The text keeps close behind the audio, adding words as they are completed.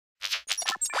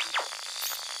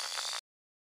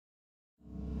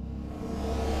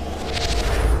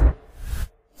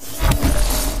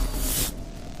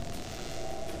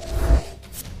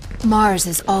Mars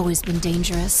has always been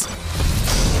dangerous.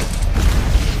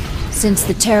 Since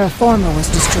the terraformer was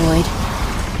destroyed,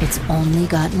 it's only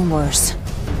gotten worse.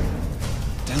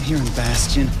 Down here in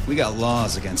Bastion, we got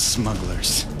laws against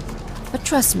smugglers. But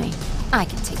trust me, I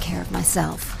can take care of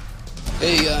myself.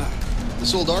 Hey,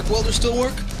 this old arc welder still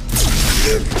work?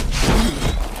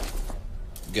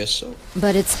 Guess so.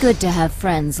 But it's good to have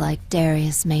friends like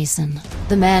Darius Mason.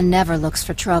 The man never looks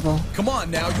for trouble. Come on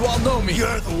now, you all know me.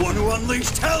 You're the one who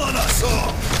unleashed hell on us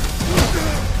all!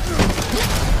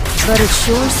 But it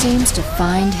sure seems to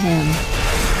find him.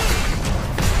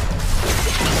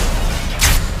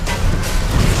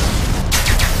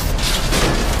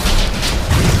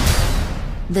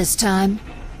 This time,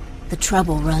 the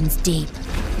trouble runs deep.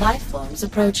 Life forms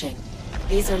approaching.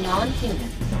 These are non-human.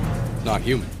 Not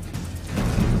human.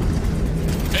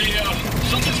 Hey,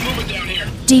 something's moving down here.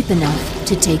 Deep enough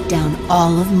to take down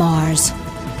all of Mars.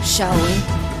 Shall we?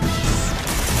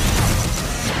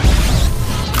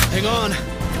 Hang on.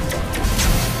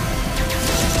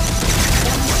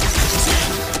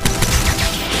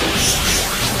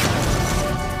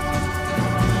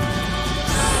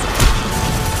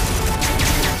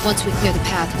 Once we clear the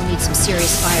path, we'll need some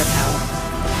serious firepower.